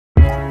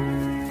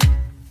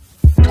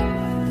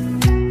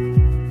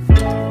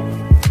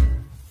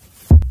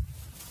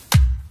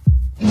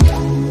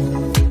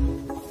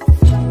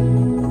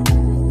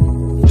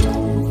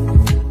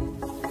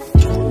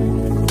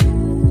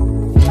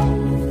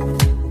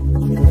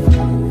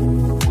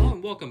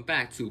welcome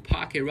back to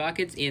Pocket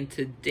Rockets, and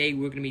today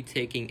we're going to be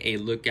taking a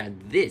look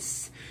at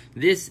this.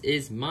 This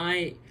is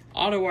my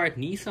AUTOart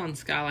NISSAN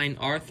SKYLINE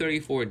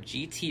R34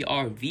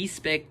 GTR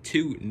Vspec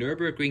 2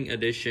 Nürburgring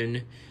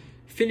Edition,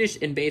 finished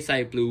in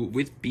bayside blue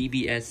with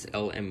BBS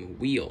LM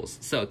wheels.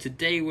 So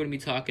today we're going to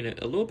be talking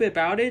a little bit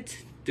about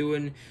it,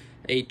 doing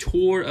a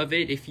tour of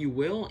it if you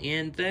will,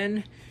 and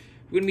then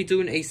we're going to be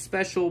doing a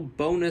special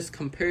bonus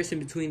comparison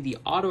between the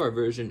AUTOart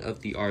version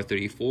of the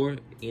R34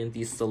 and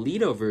the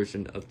SKYLINE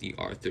version of the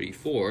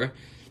R34.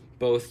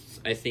 Both,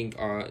 I think,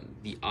 are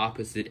the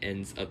opposite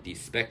ends of the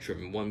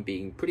spectrum, one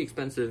being pretty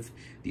expensive,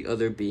 the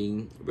other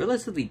being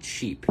relatively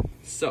cheap.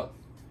 So,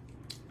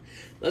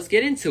 let's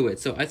get into it.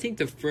 So, I think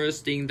the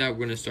first thing that we're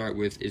going to start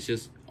with is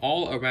just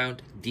all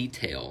around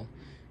detail.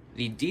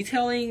 The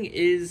detailing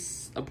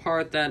is a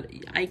part that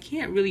I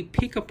can't really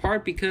pick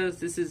apart because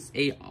this is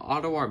a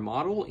AUTOart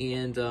model,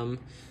 and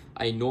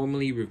I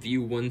normally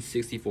review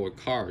 164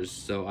 cars,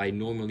 so I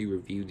normally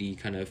review the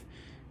kind of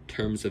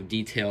terms of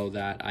detail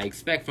that I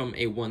expect from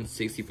a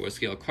 164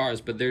 scale cars,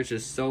 but there's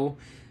just so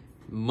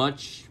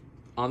much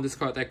on this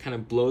car that kind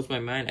of blows my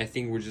mind. I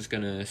think we're just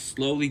gonna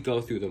slowly go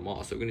through them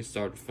all. So we're gonna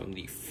start from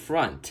the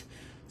front.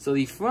 So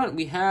the front,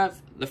 we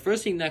have the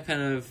first thing that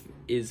kind of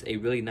is a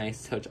really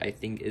nice touch, I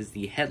think, is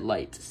the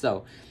headlight.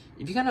 So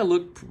if you kind of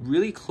look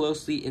really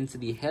closely into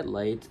the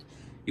headlight,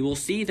 you will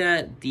see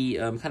that the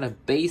kind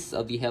of base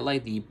of the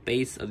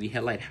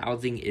headlight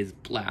housing is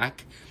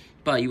black,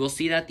 but you will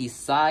see that the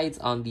sides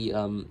on the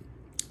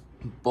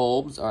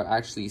bulbs are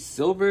actually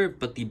silver,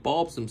 but the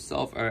bulbs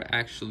themselves are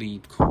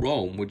actually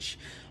chrome, which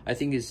I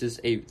think is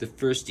just the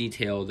first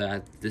detail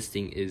that this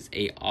thing is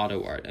a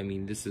AUTOart. I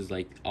mean, this is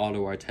like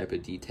AUTOart type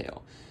of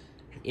detail.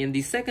 And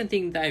the second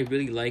thing that I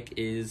really like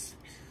is,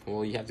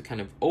 well, you have to kind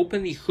of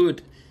open the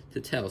hood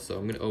to tell. So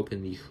I'm going to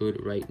open the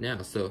hood right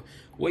now. So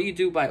what you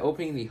do by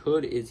opening the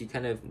hood is you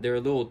kind of, there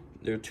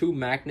are two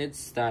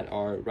magnets that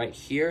are right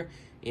here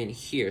and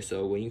here.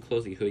 So when you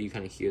close the hood, you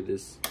kind of hear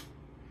this.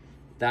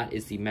 That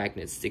is the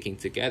magnet sticking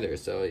together.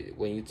 So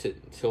when you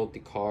tilt the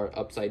car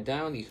upside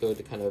down, the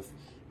hood kind of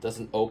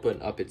doesn't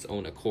open up its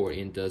own accord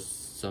and does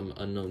some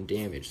unknown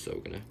damage. So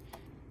we're going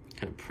to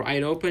kind of pry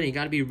it open. You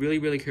got to be really,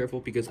 really careful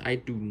because I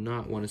do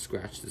not want to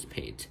scratch this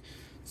paint.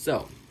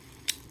 So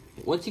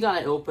once you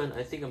got it open,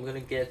 I think I'm going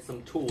to get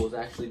some tools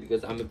actually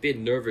because I'm a bit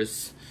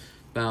nervous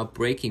about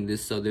breaking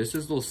this. So there's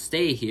this little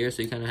stay here.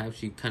 So you kind of have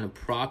to kind of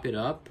prop it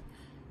up,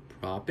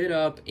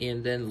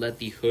 and then let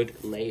the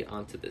hood lay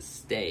onto the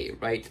stay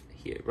right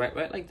here, right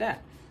like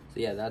that.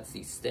 So yeah, that's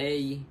the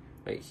stay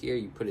right here.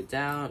 You put it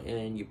down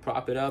and you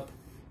prop it up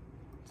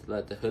to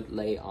let the hood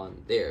lay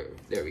on there.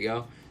 There we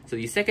go. So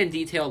the second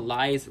detail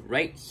lies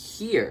right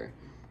here.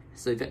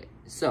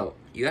 So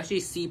you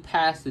actually see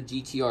past the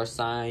GTR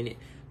sign.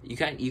 You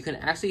can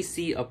actually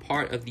see a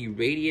part of the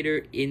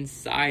radiator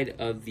inside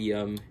of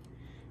the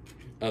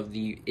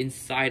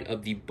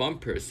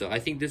bumper. So I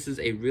think this is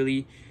a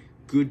really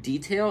good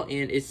detail,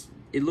 and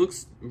it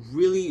looks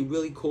really,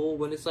 really cool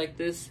when it's like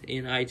this.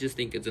 And I just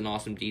think it's an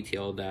awesome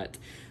detail that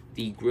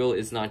the grille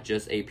is not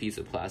just a piece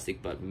of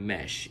plastic but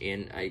mesh.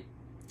 And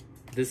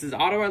this is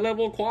AUTOart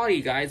level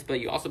quality, guys,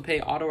 but you also pay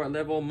AUTOart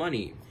level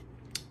money.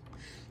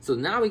 So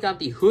now we got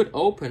the hood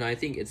open. I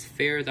think it's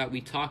fair that we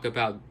talk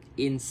about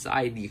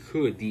inside the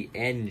hood, the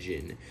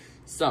engine.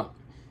 So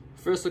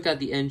first look at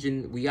the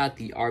engine. We got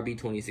the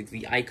RB26,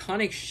 the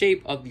iconic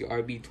shape of the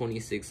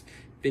RB26,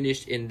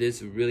 finished in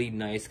this really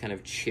nice kind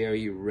of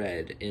cherry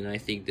red, and I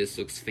think this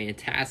looks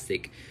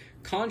fantastic.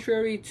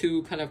 Contrary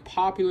to kind of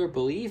popular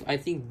belief, I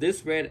think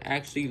this red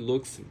actually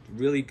looks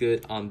really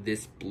good on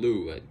this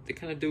blue. They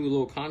kind of do a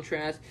little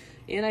contrast,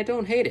 and I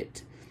don't hate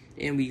it.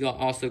 And we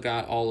also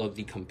got all of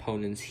the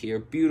components here,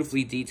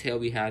 beautifully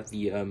detailed. We have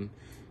the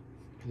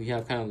we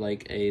have kind of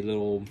like a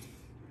little,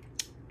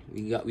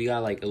 we got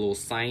like a little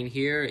sign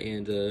here,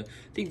 and I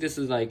think this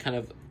is like kind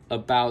of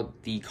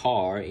about the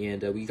car,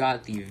 and we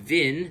got the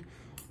VIN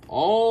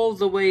all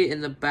the way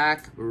in the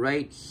back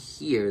right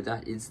here.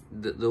 That is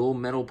the little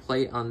metal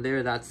plate on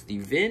there. That's the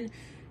VIN,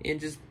 and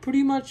just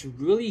pretty much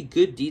really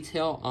good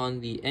detail on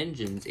the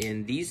engines.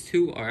 And these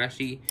two are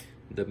actually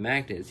the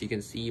magnets. You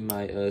can see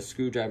my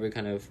screwdriver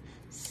kind of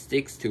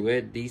sticks to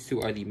it. These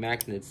two are the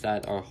magnets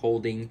that are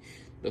holding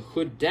the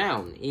hood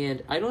down,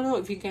 and I don't know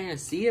if you can kind of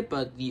see it,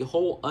 but the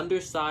whole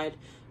underside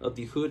of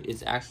the hood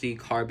is actually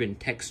carbon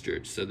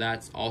textured, so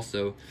that's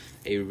also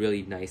a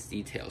really nice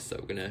detail. So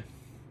we're gonna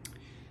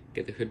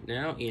get the hood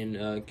now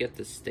and get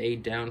the stay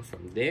down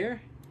from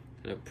there,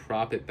 gonna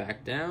prop it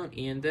back down,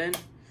 and then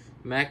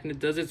magnet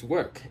does its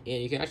work.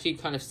 And you can actually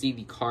kind of see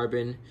the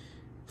carbon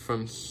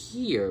from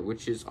here,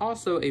 which is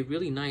also a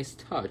really nice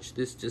touch.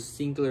 This just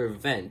singular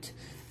vent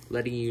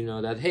letting you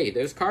know that, hey,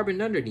 there's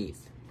carbon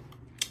underneath.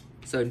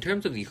 So in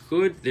terms of the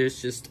hood,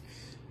 there's just,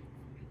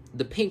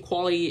 the paint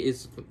quality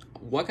is,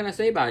 what can I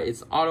say about it?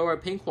 It's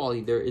AUTOart paint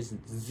quality. There is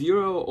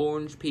zero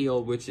orange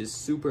peel, which is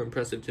super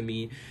impressive to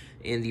me.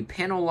 And the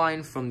panel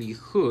line from the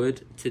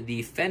hood to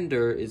the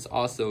fender is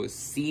also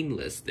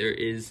seamless. There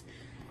is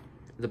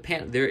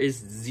there is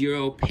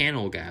zero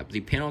panel gap.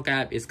 The panel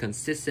gap is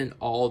consistent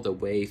all the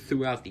way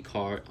throughout the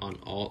car on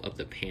all of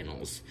the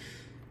panels,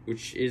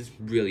 which is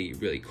really,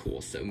 really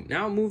cool. So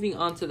now moving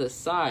on to the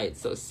side.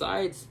 So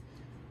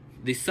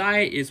the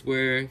side is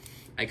where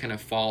I kind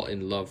of fall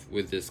in love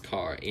with this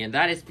car, and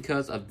that is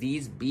because of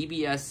these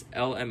BBS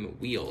LM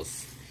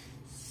wheels.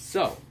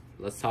 So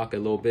let's talk a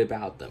little bit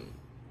about them.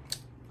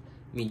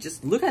 I mean,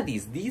 just look at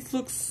these. These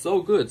look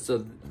so good.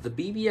 So the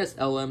BBS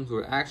LMs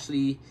were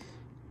actually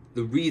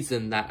the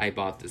reason that I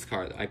bought this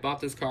car. I bought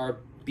this car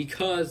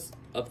because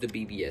of the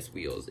BBS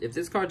wheels. If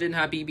this car didn't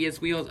have BBS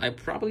wheels, I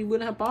probably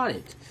wouldn't have bought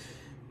it.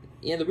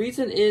 And the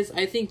reason is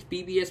I think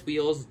BBS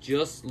wheels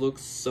just look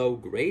so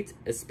great,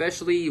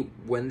 especially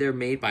when they're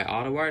made by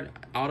AUTOart.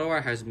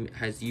 AUTOart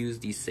has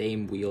used these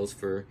same wheels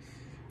for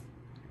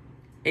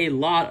a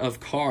lot of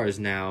cars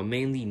now,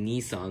 mainly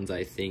Nissans,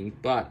 I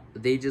think, but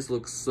they just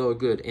look so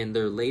good. And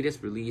their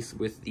latest release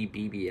with the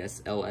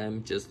BBS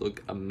LM just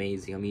look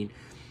amazing. I mean,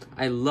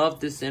 I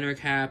love this center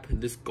cap,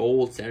 this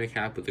gold center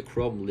cap with the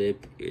chrome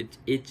lip.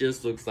 It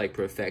just looks like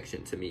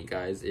perfection to me,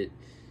 guys.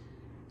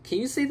 Can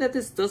you say that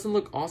this doesn't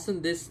look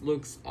awesome? This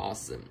looks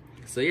awesome.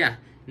 So yeah,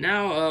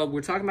 now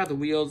we're talking about the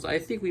wheels. I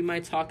think we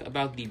might talk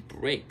about the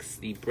brakes,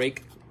 the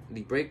brake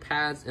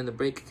pads and the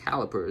brake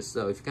calipers.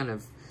 So if you kind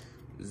of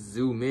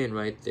zoom in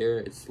right there,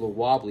 it's a little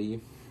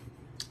wobbly,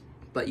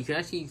 but you can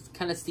actually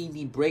kind of see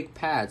the brake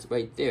pads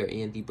right there,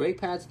 and the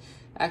brake pads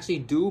actually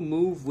do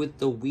move with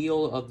the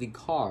wheel of the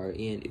car.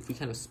 And if we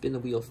kind of spin the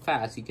wheel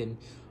fast, you can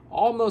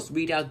almost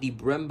read out the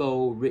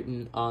Brembo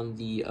written on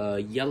the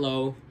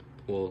yellow,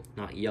 well,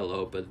 not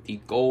yellow, but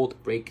the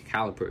gold brake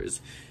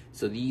calipers.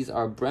 So these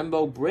are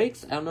Brembo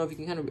brakes. I don't know if you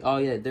can kind of, oh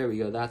yeah, there we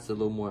go, that's a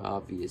little more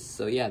obvious.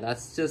 So yeah,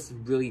 that's just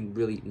really,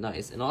 really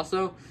nice. And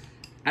also,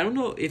 I don't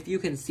know if you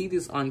can see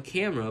this on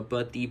camera,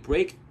 but the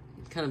brake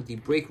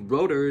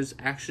rotors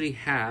actually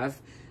have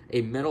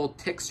a metal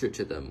texture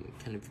to them.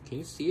 Can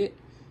you see it?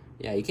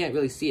 Yeah, you can't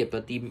really see it,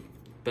 but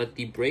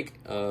the brake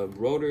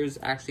rotors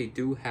actually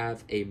do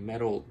have a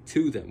metal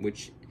to them,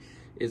 which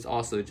is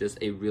also just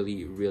a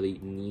really, really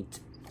neat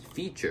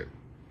feature.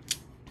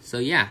 So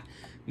yeah,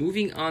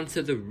 moving on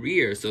to the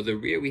rear. So the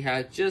rear, we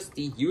have just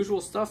the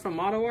usual stuff from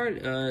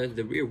AUTOart.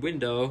 The rear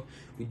window,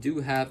 we do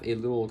have a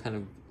little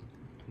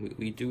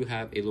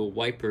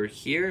wiper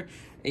here,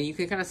 and you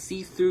can kind of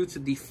see through to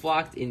the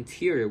flocked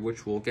interior,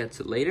 which we'll get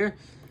to later.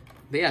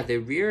 But yeah, the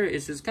rear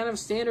is just kind of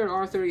standard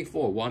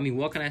R34. Well, I mean,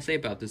 what can I say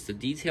about this? The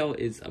detail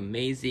is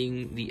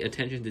amazing. The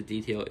attention to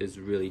detail is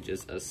really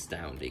just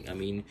astounding. I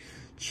mean,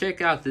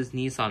 check out this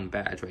Nissan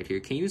badge right here.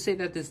 Can you say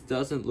that this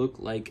doesn't look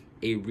like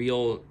a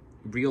real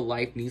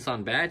life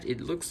Nissan badge? It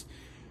looks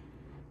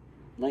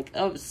like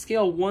a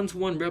scale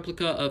 1-to-1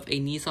 replica of a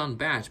Nissan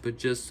badge, but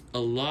just a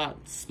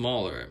lot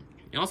smaller.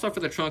 And also for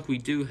the trunk, we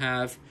do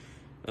have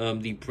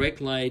the brake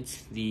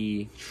lights,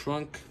 the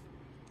trunk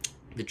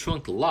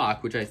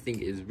lock, which I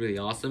think is really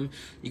awesome.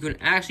 You can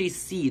actually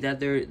see that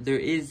there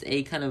is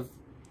a kind of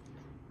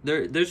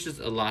there's just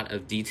a lot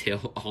of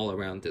detail all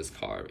around this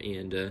car,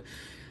 and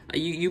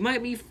you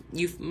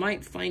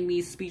might find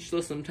me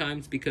speechless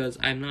sometimes because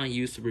I'm not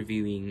used to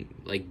reviewing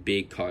like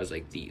big cars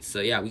like these. So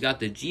yeah, we got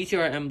the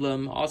GTR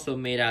emblem, also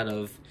made out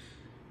of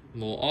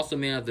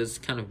this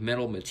kind of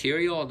metal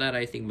material, that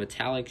I think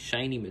metallic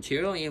shiny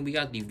material, and we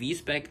got the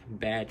Vspec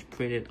badge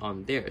printed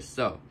on there.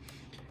 So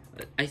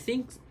I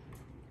think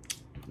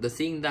the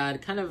thing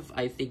that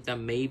I think that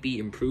may be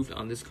improved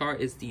on this car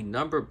is the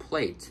number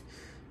plate.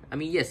 I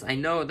mean, yes, I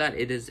know that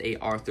it is a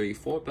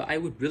R34, but I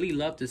would really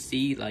love to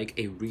see like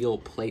a real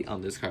plate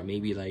on this car,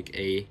 maybe like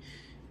a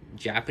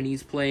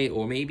Japanese plate,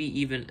 or maybe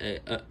even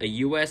a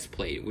US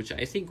plate, which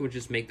I think would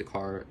just make the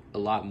car a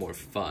lot more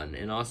fun.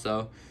 And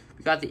also,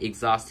 we got the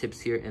exhaust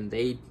tips here, and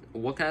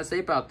what can I say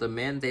about them,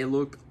 man? They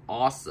look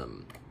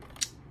awesome.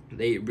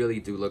 They really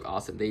do look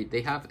awesome.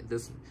 They have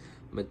this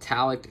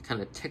metallic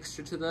kind of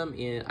texture to them,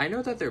 and I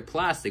know that they're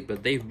plastic,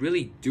 but they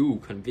really do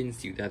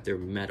convince you that they're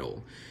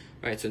metal.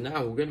 Alright, so now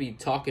we're going to be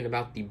talking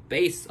about the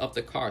base of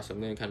the car. So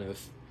I'm going to kind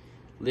of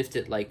lift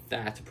it like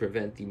that to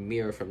prevent the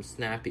mirror from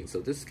snapping.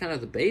 So this is kind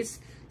of the base.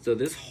 So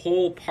this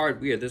whole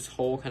part rear, this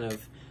whole kind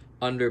of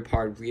under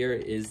part rear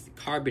is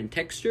carbon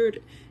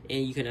textured,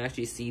 and you can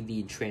actually see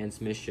the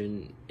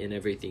transmission and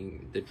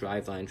everything, the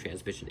driveline,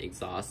 transmission,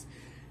 exhaust,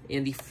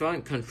 and the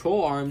front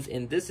control arms.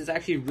 And this is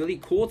actually really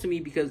cool to me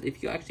because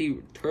if you actually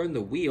turn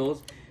the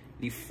wheels,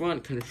 the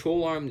front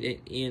control arm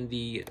and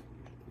the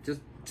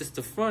just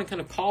the front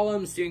kind of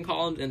columns, steering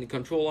columns, and the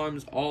control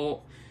arms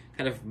all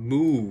kind of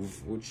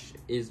move, which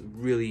is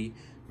really,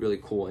 really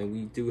cool. And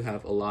we do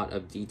have a lot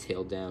of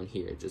detail down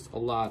here, just a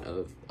lot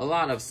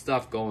of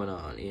stuff going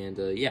on.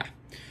 And yeah,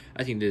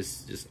 I think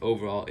this just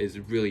overall is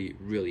really,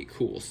 really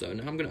cool. So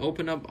now I'm gonna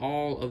open up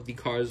all of the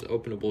car's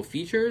openable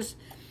features.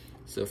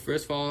 So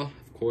first of all,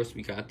 of course,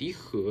 we got the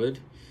hood.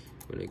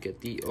 We're gonna get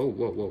the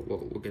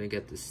we're gonna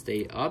get the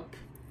stay up.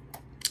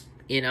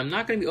 And I'm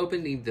not going to be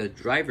opening the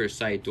driver's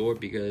side door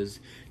because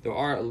there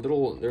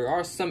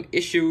are some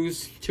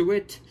issues to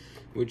it,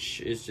 which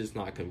is just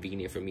not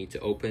convenient for me to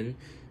open.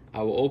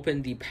 I will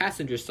open the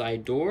passenger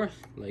side door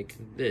like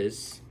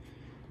this,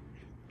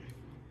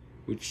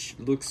 which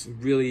looks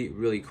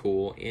really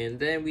cool. And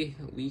then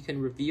we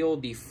can reveal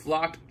the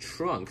flocked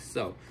trunk.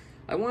 So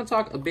I want to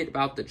talk a bit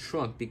about the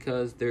trunk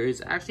because there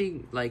is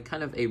actually like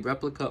kind of a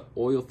replica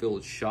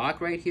oil-filled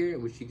shock right here,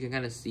 which you can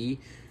kind of see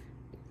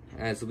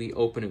as we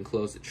open and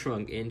close the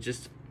trunk. And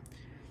just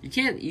you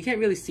can't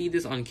really see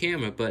this on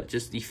camera, but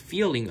just the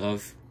feeling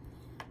of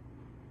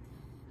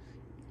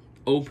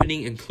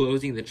opening and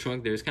closing the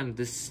trunk, there's kind of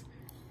this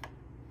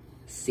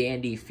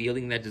sandy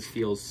feeling that just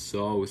feels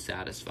so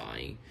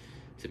satisfying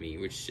to me,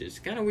 which is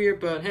kind of weird,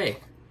 but hey,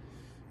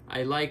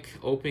 I like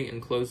opening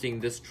and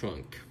closing this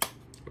trunk,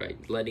 right?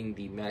 Letting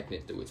the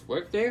magnet do its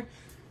work there,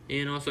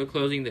 and also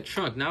closing the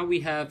trunk. Now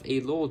we have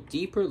a little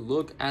deeper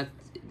look at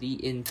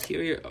the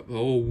interior.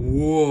 Oh,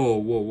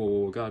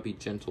 whoa, gotta be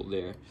gentle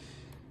there.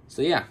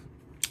 So yeah,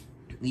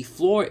 the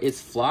floor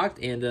is flocked,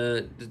 and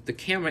the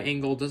camera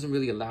angle doesn't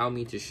really allow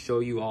me to show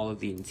you all of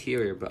the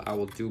interior, but I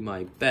will do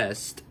my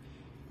best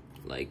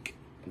like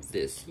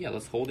this. Yeah,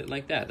 let's hold it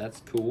like that.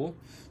 That's cool.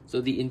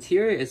 So the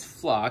interior is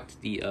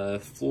flocked, the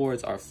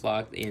floors are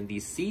flocked, and the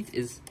seat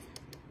is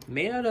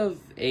made out of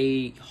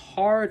a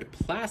hard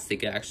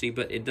plastic actually,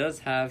 but it does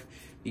have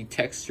the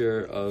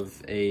texture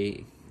of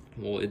a,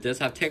 well, it does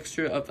have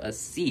texture of a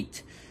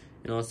seat.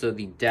 And also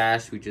the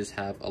dash, we just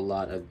have a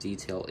lot of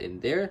detail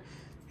in there.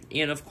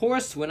 And of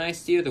course, when I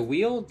steer the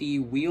wheel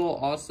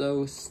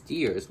also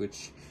steers,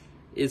 which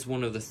is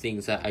one of the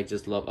things that I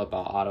just love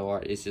about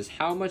AUTOart, is just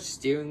how much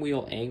steering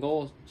wheel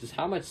angle, just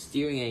how much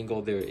steering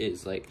angle there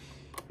is. Like,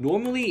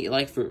 normally,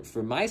 like for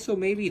MISO,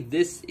 maybe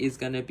this is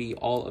gonna be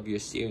all of your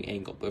steering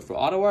angle, but for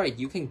AUTOart,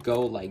 you can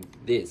go like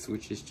this,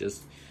 which is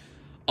just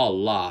a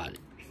lot.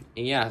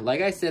 And yeah,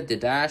 like I said, the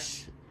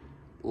dash,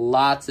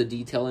 lots of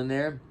detail in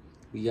there.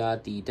 We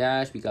got the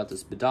dash, we got the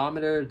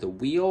speedometer, the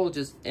wheel,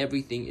 just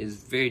everything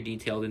is very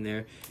detailed in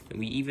there. And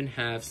we even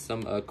have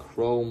some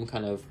chrome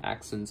kind of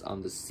accents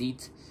on the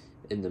seat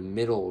in the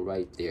middle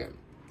right there.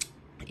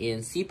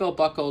 And seatbelt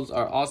buckles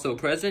are also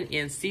present,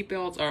 and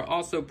seatbelts are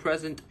also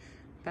present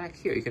back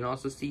here. You can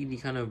also see the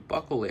kind of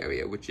buckle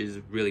area, which is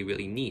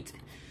really neat.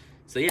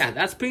 So yeah,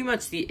 that's pretty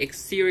much the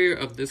exterior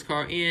of this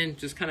car and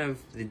just kind of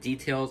the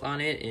details on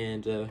it.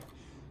 And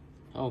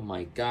oh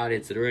my god,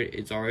 it's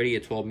already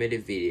a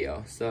 12-minute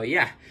video. So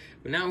yeah,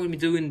 but now I'm gonna be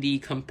doing the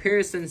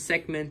comparison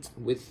segment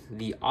with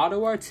the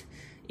AUTOart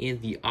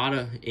and the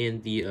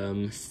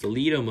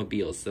Stolito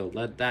mobile. So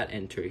let that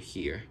enter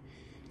here.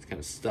 It's kind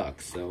of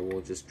stuck, so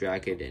we'll just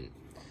drag it in.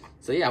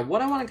 So yeah,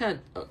 what I want to kind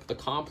of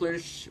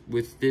accomplish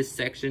with this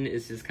section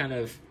is just kind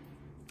of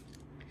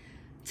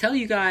tell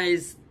you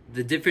guys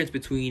the difference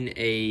between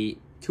a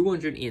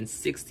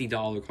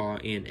 $260 car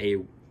and a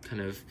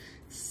kind of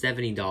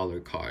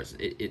 $70 cars.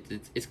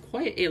 It's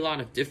quite a lot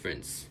of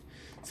difference.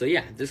 So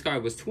yeah, this car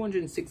was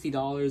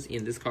 $260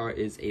 and this car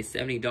is a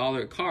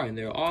 $70 car, and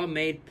they're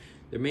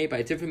made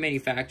by different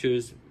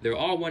manufacturers. They're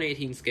all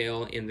 1/18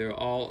 scale, and they're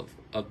all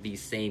of the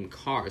same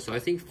car. So I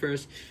think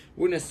first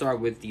we're gonna start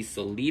with the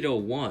Stolito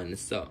one.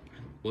 So,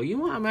 well, you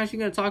know what? I'm actually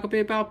gonna talk a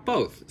bit about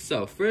both.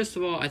 So first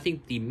of all, I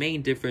think the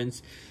main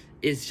difference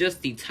is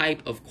just the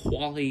type of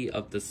quality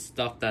of the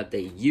stuff that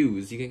they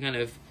use. You can kind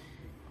of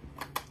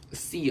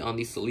see on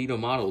the Stolito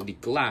model, the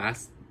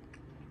glass.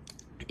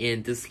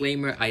 And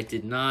disclaimer, I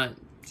did not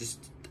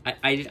just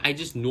I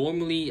just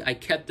normally, I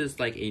kept this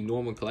like a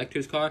normal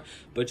collector's car,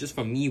 but just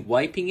from me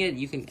wiping it,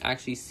 you can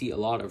actually see a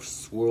lot of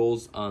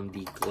swirls on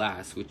the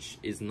glass, which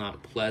is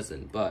not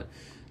pleasant. But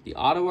the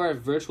AUTOart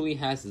virtually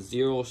has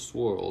 0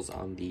 swirls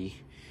on the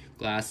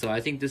glass, so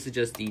I think this is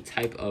just the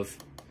type of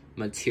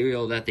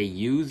material that they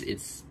use.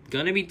 It's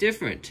gonna be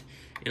different.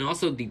 And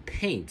also the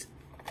paint.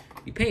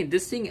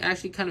 This thing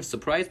actually kind of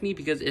surprised me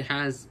because it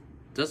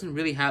doesn't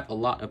really have a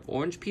lot of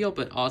orange peel,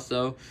 but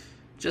also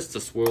just the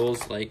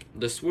swirls. Like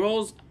the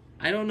swirls,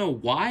 I don't know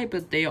why,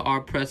 but they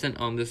are present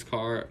on this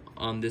car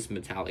on this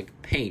metallic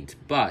paint.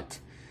 But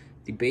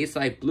the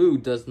bayside blue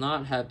does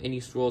not have any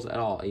swirls at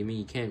all. I mean,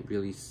 you can't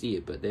really see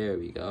it, but there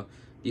we go.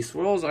 The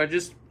swirls are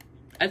just,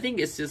 I think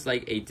it's just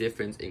like a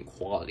difference in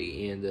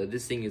quality. And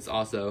this thing is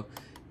also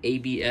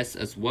ABS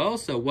as well.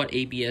 So what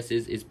ABS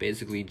is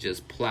basically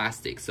just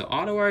plastic. So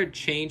AUTOart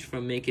changed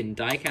from making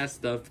die-cast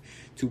stuff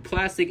to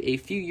plastic a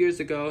few years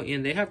ago,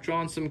 and they have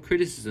drawn some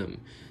criticism,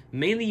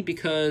 mainly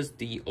because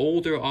the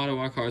older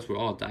AUTOart cars were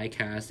all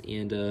die-cast,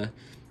 and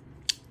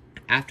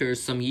after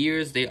some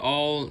years the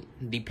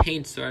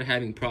paint started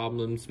having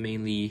problems,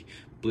 mainly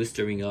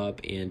blistering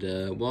up, and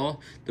well,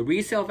 the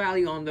resale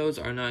value on those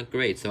are not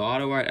great. So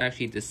AUTOart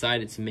actually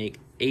decided to make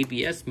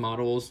ABS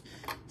models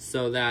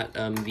so that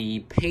the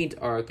paint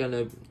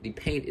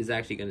is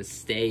actually gonna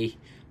stay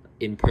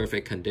in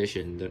perfect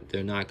condition.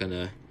 They're not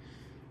gonna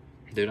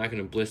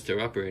blister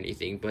up or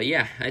anything. But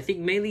yeah, I think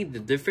mainly the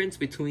difference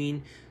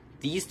between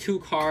these two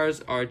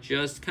cars are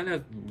just kind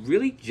of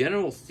really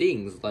general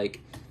things,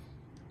 like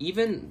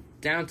even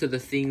down to the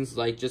things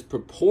like just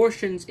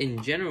proportions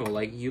in general.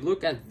 Like you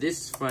look at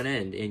this front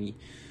end and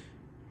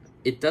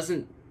it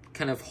doesn't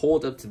kind of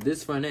hold up to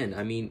this front end.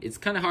 I mean, it's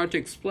kind of hard to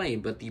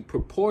explain, but the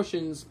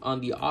proportions on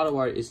the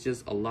AUTOart is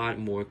just a lot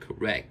more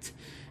correct.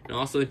 And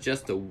also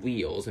just the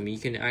wheels. I mean,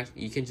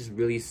 you can just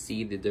really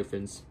see the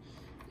difference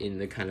in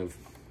the kind of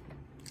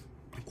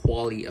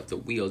quality of the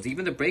wheels.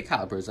 Even the brake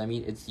calipers, I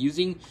mean, it's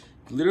using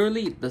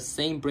literally the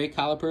same brake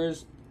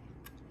calipers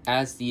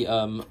as the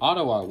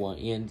AUTOart one,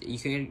 and you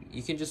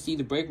can just see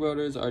the brake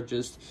rotors are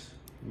just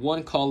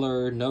one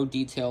color, no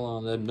detail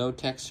on them, no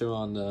texture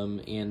on them,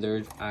 and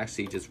they're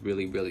actually just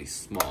really, really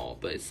small.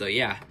 But so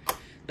yeah,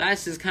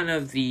 that's just kind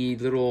of the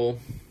little,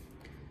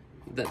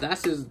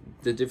 that's just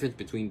the difference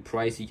between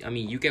price. I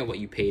mean, you get what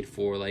you paid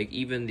for. Like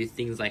even the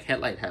things like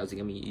headlight housing.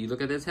 I mean, you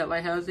look at this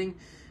headlight housing,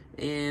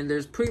 and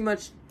there's pretty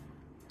much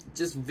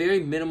just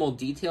very minimal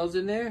details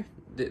in there.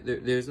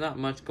 There's not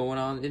much going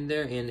on in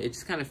there, and it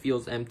just kind of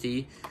feels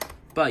empty.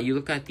 But you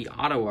look at the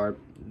AUTOart,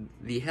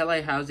 the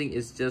headlight housing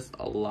is just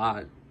a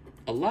lot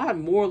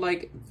more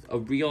like a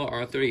real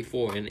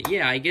R34. And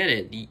yeah, I get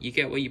it. You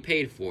get what you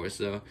paid for.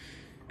 So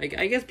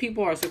I guess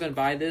people are still gonna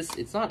buy this.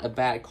 It's not a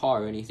bad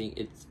car or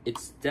anything.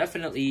 It's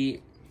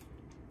definitely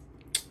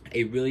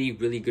a really,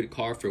 really good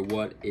car for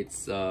what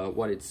it's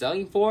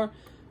selling for.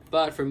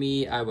 But for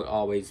me, I would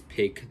always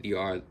pick the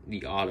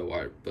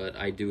AUTOart, but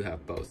I do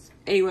have both.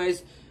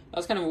 Anyways, that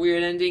was kind of a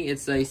weird ending.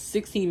 It's a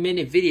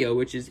 16-minute video,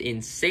 which is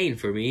insane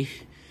for me.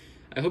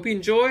 I hope you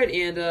enjoyed,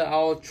 and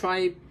I'll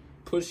try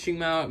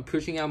pushing out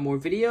more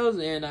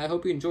videos, and I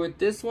hope you enjoyed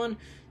this one.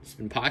 It's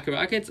been Pocket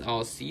Rockets.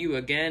 I'll see you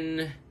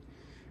again,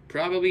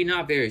 probably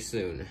not very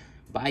soon.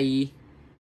 Bye.